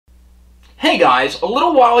Hey guys, a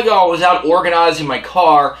little while ago I was out organizing my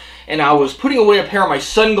car and I was putting away a pair of my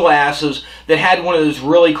sunglasses that had one of those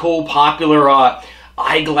really cool popular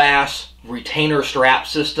eyeglass retainer strap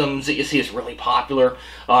systems that you see is really popular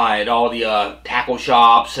at all the tackle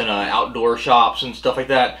shops and outdoor shops and stuff like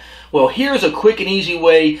that. Well, here's a quick and easy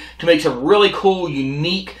way to make some really cool,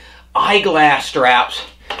 unique eyeglass straps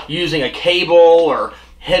using a cable or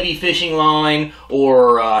heavy fishing line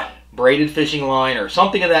or braided fishing line or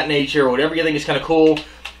something of that nature, whatever you think is kind of cool,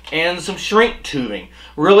 and some shrink tubing.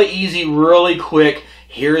 Really easy, really quick.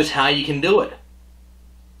 Here's how you can do it.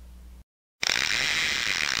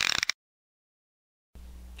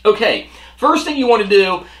 Okay, first thing you want to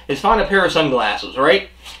do is find a pair of sunglasses, right?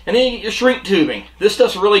 And then you get your shrink tubing. This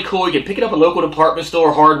stuff's really cool. You can pick it up at a local department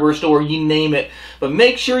store, hardware store, you name it. But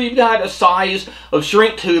make sure you've got a size of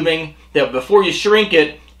shrink tubing that before you shrink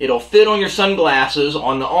it, it'll fit on your sunglasses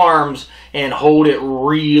on the arms and hold it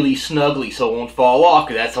really snugly so it won't fall off,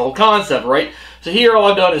 because that's the whole concept, right? So here all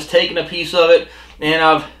I've done is taken a piece of it and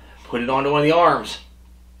I've put it onto one of the arms.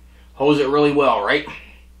 Holds it really well, right?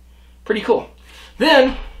 Pretty cool.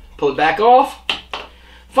 Then pull it back off.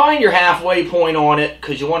 Find your halfway point on it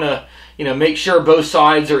because you want to, make sure both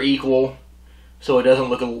sides are equal so it doesn't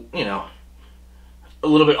look, a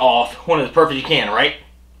little bit off. Want it as perfect as you can, right?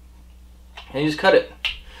 And you just cut it.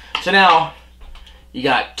 So now you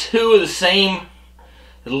got two of the same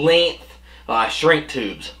length shrink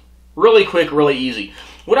tubes. Really quick, really easy.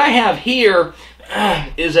 What I have here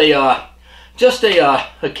is just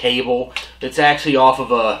a cable that's actually off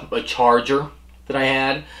of a charger that I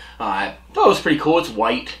had. I thought it was pretty cool. It's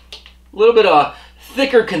white. A little bit of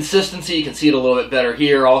thicker consistency. You can see it a little bit better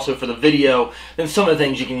here also for the video than some of the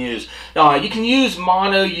things you can use. You can use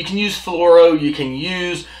mono, you can use fluoro, you can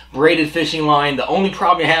use braided fishing line. The only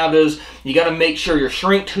problem you have is you got to make sure your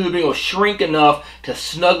shrink tubing will shrink enough to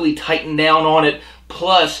snugly tighten down on it.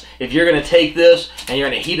 Plus, if you're going to take this and you're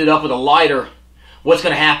going to heat it up with a lighter, what's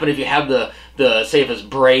going to happen if you have the say if it's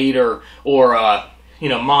braid or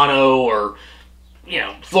mono or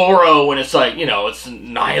fluoro, when it's like, it's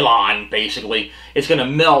nylon basically, it's going to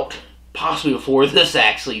melt possibly before this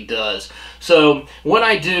actually does. So what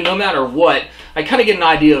I do, no matter what, I kind of get an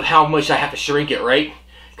idea of how much I have to shrink it, right?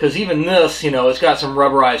 Because even this, it's got some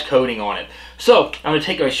rubberized coating on it. So I'm going to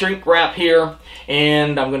take my shrink wrap here,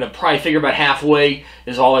 and I'm going to probably figure about halfway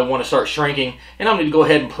is all I want to start shrinking, and I'm going to go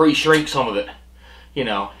ahead and pre-shrink some of it. You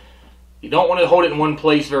don't want to hold it in one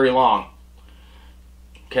place very long.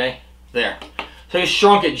 Okay, there. So I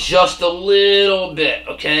shrunk it just a little bit,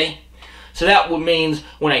 okay? So that means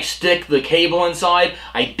when I stick the cable inside,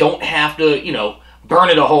 I don't have to, burn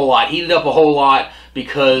it a whole lot, heat it up a whole lot,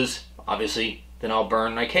 because obviously then I'll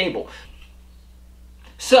burn my cable.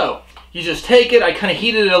 So you just take it, I kind of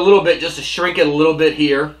heated it a little bit just to shrink it a little bit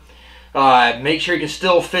here. Make sure you can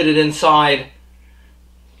still fit it inside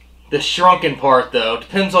the shrunken part though.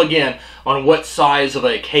 Depends again on what size of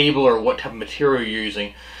a cable or what type of material you're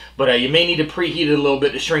using. But you may need to preheat it a little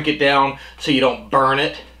bit to shrink it down so you don't burn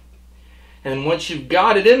it. And then once you've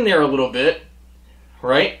got it in there a little bit,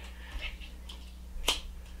 right,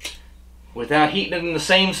 without heating it in the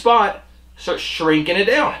same spot, start shrinking it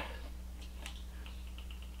down.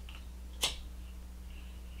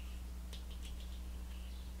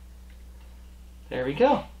 There we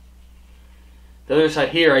go. The other side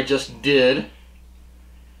here I just did.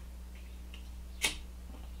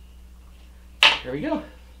 There we go.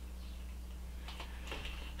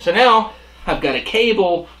 So now I've got a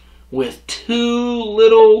cable with two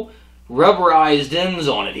little rubberized ends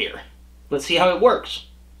on it here. Let's see how it works.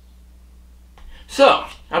 So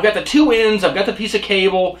I've got the two ends, I've got the piece of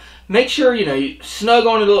cable. Make sure you snug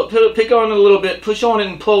on it a little, pick on it a little bit, push on it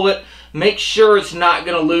and pull it. Make sure it's not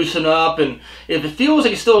going to loosen up, and if it feels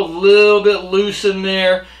like it's still a little bit loose in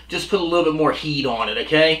there, just put a little bit more heat on it,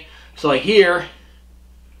 okay? So like here,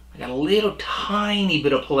 I got a little tiny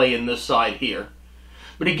bit of play in this side here.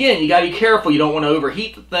 But again, you got to be careful. You don't want to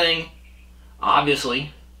overheat the thing,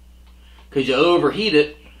 obviously, because you overheat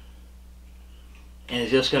it, and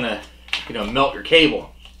it's just going to, melt your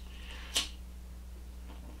cable.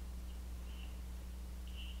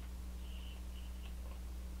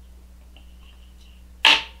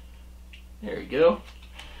 There you go.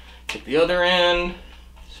 Take the other end.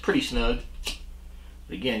 It's pretty snug.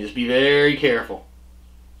 But again, just be very careful.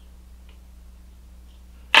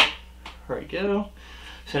 There we go.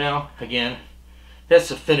 So now, again, that's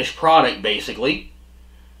the finished product, basically.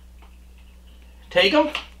 Take them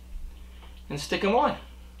and stick them on.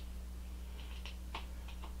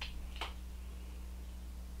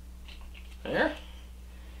 There.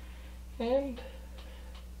 And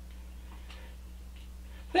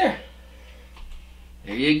there.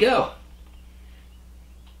 there you go.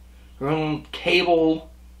 Your own cable,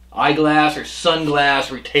 eyeglass, or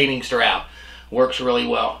sunglass retaining strap. Works really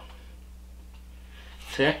well.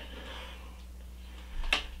 See?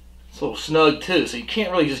 It's a little snug too, so you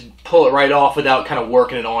can't really just pull it right off without kind of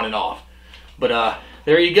working it on and off. But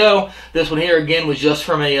there you go. This one here again was just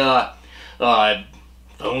from a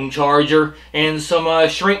phone charger and some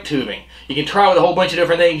shrink tubing. You can try with a whole bunch of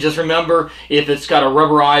different things. Just remember, if it's got a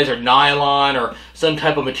rubberized or nylon or some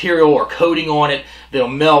type of material or coating on it, they'll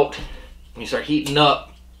melt when you start heating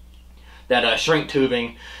up that shrink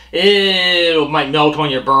tubing. It might melt on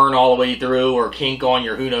your burn all the way through, or kink on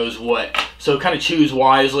your who knows what. So kind of choose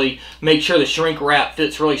wisely. Make sure the shrink wrap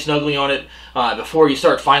fits really snugly on it before you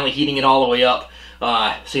start finally heating it all the way up,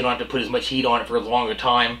 so you don't have to put as much heat on it for as long a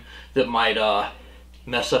time that might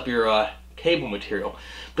mess up your cable material.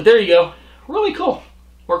 But there you go. Really cool.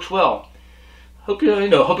 Works well. Hope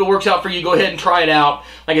hope it works out for you. Go ahead and try it out.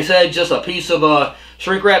 Like I said, just a piece of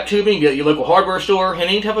shrink wrap tubing. Get at your local hardware store, and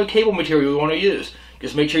any type of cable material you want to use.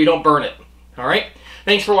 Just make sure you don't burn it. Alright?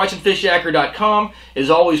 Thanks for watching Fishyaker.com. As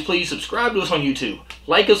always, please subscribe to us on YouTube.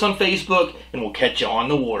 Like us on Facebook, and we'll catch you on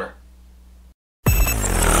the water.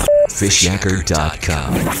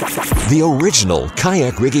 Fishyaker.com, the original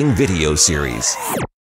kayak rigging video series.